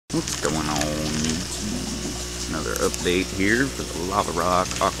What's going on, YouTube? Another update here for the Lava Rock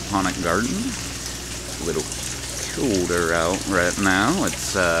Aquaponic Garden. A little colder out right now.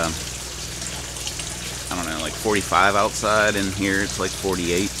 It's, I don't know, like 45 outside. In here it's like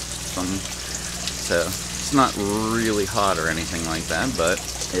 48 something. So it's not really hot or anything like that, but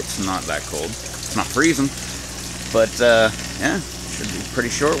it's not that cold. It's not freezing. But, yeah, should be a pretty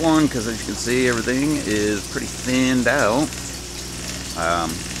short one because as you can see, everything is pretty thinned out.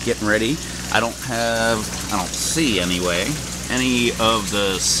 Getting ready. I don't see anyway, any of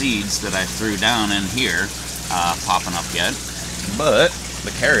the seeds that I threw down in here popping up yet, but the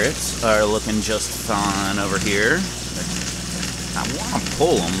carrots are looking just fine over here. I want to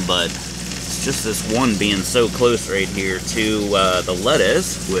pull them, but it's just this one being so close right here to the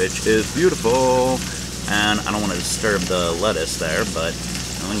lettuce, which is beautiful, and I don't want to disturb the lettuce there, but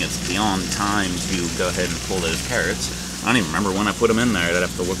I think it's beyond time to go ahead and pull those carrots. I don't even remember when I put them in there. I'd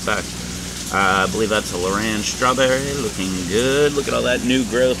have to look back. I believe that's a Loran strawberry. Looking good. Look at all that new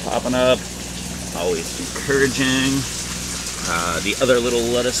growth popping up. Always encouraging. The other little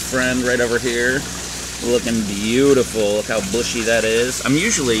lettuce friend right over here. Looking beautiful. Look how bushy that is. I'm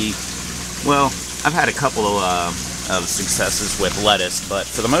usually, well, I've had a couple of successes with lettuce, but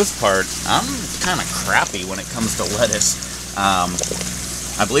for the most part, I'm kind of crappy when it comes to lettuce.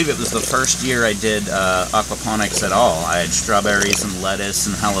 I believe it was the first year I did aquaponics at all. I had strawberries and lettuce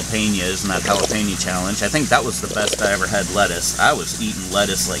and jalapenos in that jalapeno challenge. I think that was the best I ever had lettuce. I was eating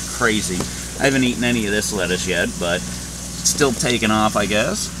lettuce like crazy. I haven't eaten any of this lettuce yet, but it's still taking off, I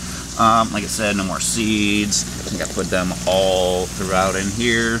guess. Like I said, no more seeds. I think I put them all throughout in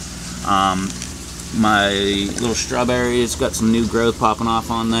here. My little strawberries got some new growth popping off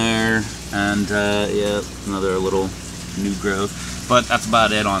on there. And yeah, another little new growth. But that's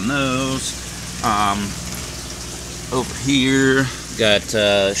about it on those. Over here, got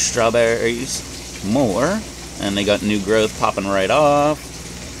strawberries, more, and they got new growth popping right off.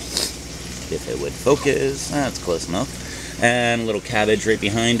 If it would focus, that's close enough. And a little cabbage right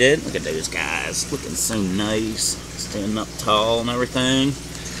behind it. Look at those guys, looking so nice, standing up tall and everything.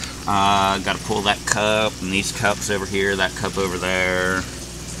 Got to pull that cup and these cups over here, that cup over there.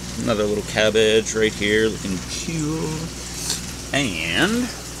 Another little cabbage right here, looking cute. And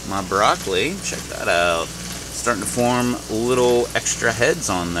my broccoli, check that out, starting to form little extra heads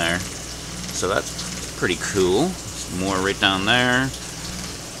on there. So that's pretty cool. Some more right down there.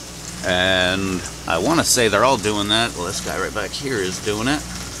 And I want to say they're all doing that. Well, this guy right back here is doing it.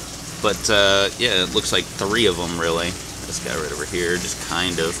 But yeah, it looks like 3 of them really. This guy right over here, just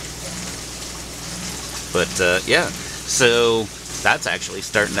kind of. But yeah, so that's actually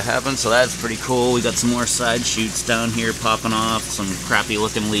starting to happen, so that's pretty cool. We got some more side shoots down here popping off, some crappy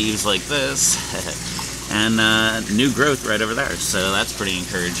looking leaves like this, and new growth right over there, so that's pretty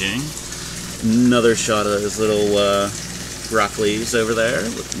encouraging. Another shot of those little broccolis over there,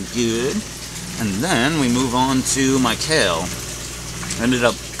 looking good. And then we move on to my kale. Ended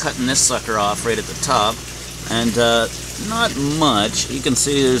up cutting this sucker off right at the top, and not much. You can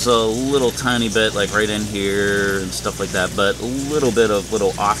see there's a little tiny bit like right in here and stuff like that, but a little bit of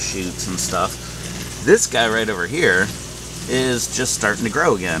little offshoots and stuff. This guy right over here is just starting to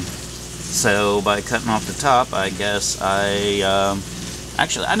grow again. So by cutting off the top, I guess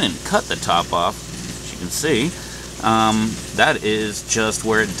actually I didn't cut the top off, as you can see. That is just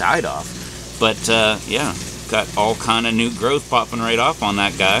where it died off. But yeah, got all kind of new growth popping right off on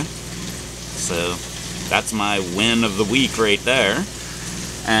that guy. So that's my win of the week right there.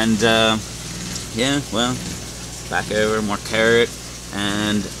 And yeah, well, back over, more carrot.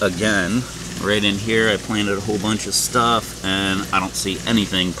 And again, right in here I planted a whole bunch of stuff and I don't see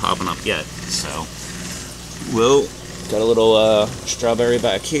anything popping up yet. So, well, got a little strawberry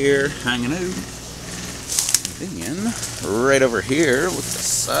back here hanging out. Then right over here, look at the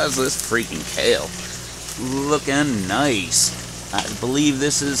size of this freaking kale. Looking nice. I believe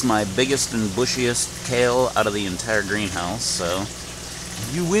this is my biggest and bushiest kale out of the entire greenhouse, so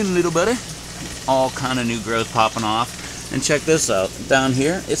you win, little buddy. All kind of new growth popping off. And check this out. Down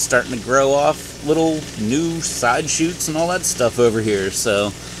here, it's starting to grow off little new side shoots and all that stuff over here.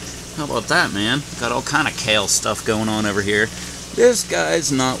 So how about that, man? Got all kind of kale stuff going on over here. This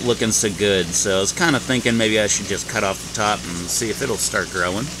guy's not looking so good, so I was kind of thinking maybe I should just cut off the top and see if it'll start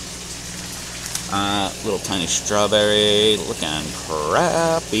growing. Little tiny strawberry, looking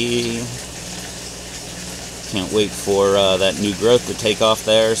crappy. Can't wait for that new growth to take off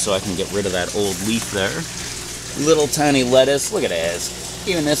there so I can get rid of that old leaf there. Little tiny lettuce, look at this.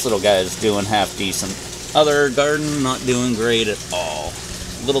 Even this little guy is doing half decent. Other garden, not doing great at all.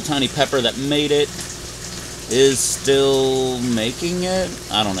 Little tiny pepper that made it. is still making it.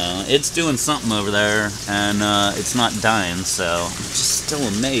 I don't know. It's doing something over there, and it's not dying, so I'm just still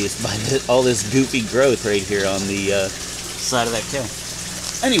amazed by all this goofy growth right here on the side of that kale.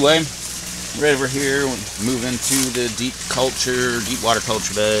 Anyway, right over here, move into the deep water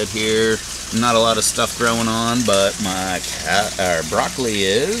culture bed here. Not a lot of stuff growing on, but my broccoli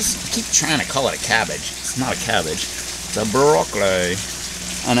is. I keep trying to call it a cabbage. It's not a cabbage. It's a broccoli.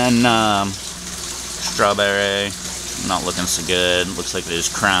 And then strawberry, not looking so good. Looks like those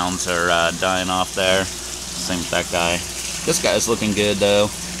crowns are dying off there. Same with that guy. This guy's looking good though.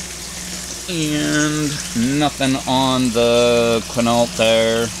 And nothing on the quinault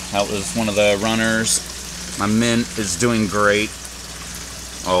there. That was one of the runners. My mint is doing great.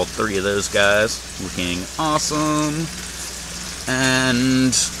 All three of those guys looking awesome.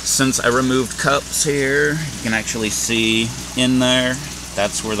 And since I removed cups here, you can actually see in there.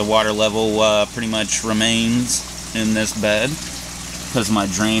 That's where the water level pretty much remains in this bed. Because of my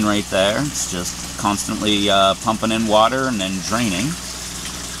drain right there. It's just constantly pumping in water and then draining.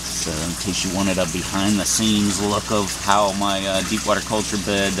 So in case you wanted a behind the scenes look of how my deep water culture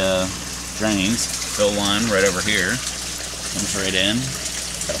bed drains. Fill line right over here. Comes right in.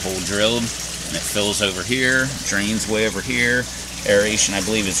 Got a hole drilled. And it fills over here. Drains way over here. Aeration I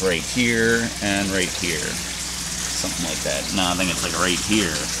believe is right here and right here. Something like that. No, I think it's like right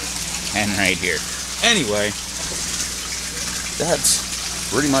here and right here. Anyway, that's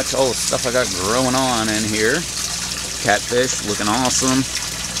pretty much all the stuff I got growing on in here. Catfish looking awesome.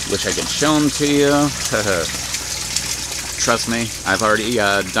 Wish I could show them to you. Trust me, I've already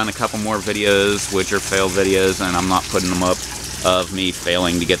done a couple more videos which are fail videos, and I'm not putting them up of me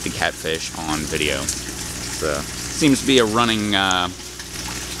failing to get the catfish on video. So seems to be a running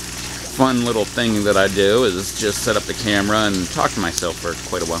fun little thing that I do, is just set up the camera and talk to myself for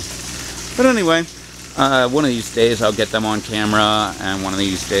quite a while. But anyway, one of these days I'll get them on camera, and one of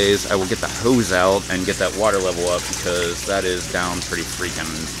these days I will get the hose out and get that water level up, because that is down pretty freaking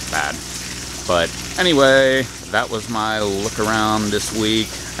bad. But anyway, that was my look around this week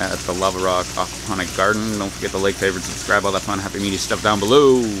at the Lava Rock Aquaponic Garden. Don't forget to like, favorite, subscribe, all that fun, happy media stuff down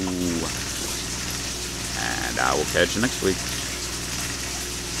below. And I will catch you next week.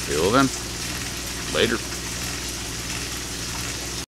 Till then, later.